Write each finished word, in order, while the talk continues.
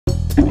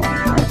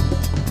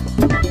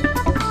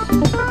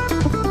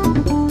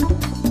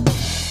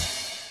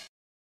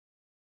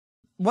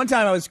One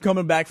time I was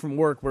coming back from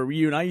work where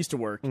you and I used to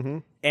work,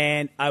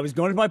 and I was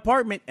going to my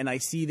apartment, and I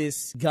see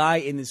this guy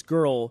and this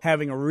girl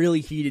having a really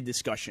heated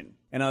discussion.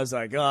 And I was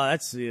like, oh,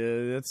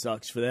 that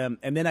sucks for them.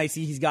 And then I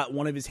see he's got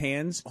one of his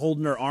hands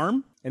holding her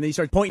arm, and then he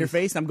starts pointing her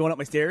face, and I'm going up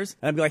my stairs,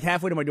 and I'm like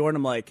halfway to my door, and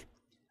I'm like,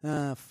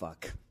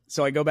 fuck.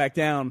 So I go back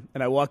down,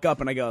 and I walk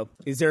up, and I go,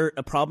 is there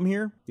a problem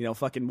here? You know,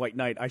 fucking white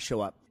knight, I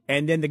show up.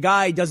 And then the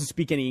guy doesn't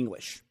speak any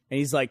English. And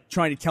he's like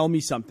trying to tell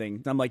me something.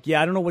 And I'm like,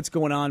 yeah, I don't know what's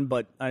going on,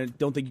 but I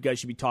don't think you guys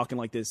should be talking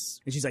like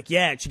this. And she's like,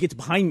 yeah, she gets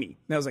behind me.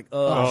 And I was like,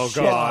 oh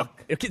shit. God.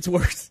 It gets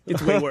worse.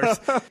 It's way worse.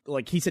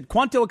 Like he said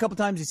Quanto a couple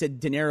times. He said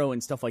dinero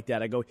and stuff like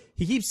that. I go,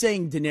 he keeps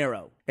saying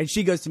dinero. And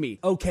she goes to me,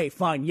 okay,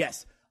 fine.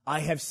 Yes,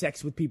 I have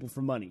sex with people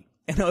for money.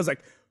 And I was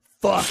like,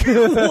 fuck,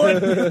 what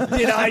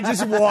did I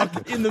just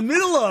walk in the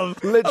middle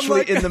of?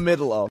 Literally in the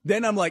middle of.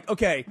 Then I'm like,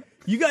 okay,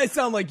 you guys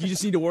sound like you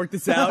just need to work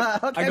this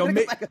out. Okay, I go,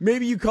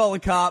 maybe you call a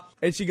cop.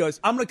 And she goes,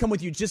 I'm going to come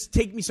with you. Just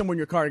take me somewhere in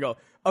your car. I go,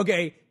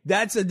 okay,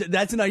 that's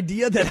an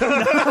idea that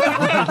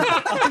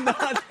I'm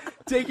not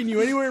taking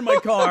you anywhere in my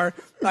car.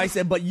 I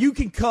said, but you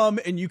can come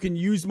and you can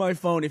use my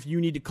phone if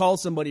you need to call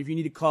somebody, if you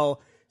need to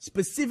call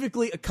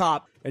specifically a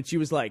cop. And she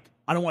was like,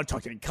 I don't want to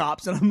talk to any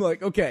cops. And I'm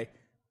like, okay.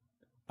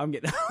 I'm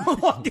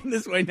walking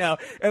this way now,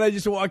 and I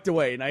just walked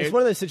away. And it's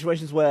one of those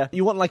situations where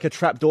you want like a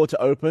trap door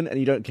to open, and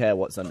you don't care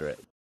what's under it.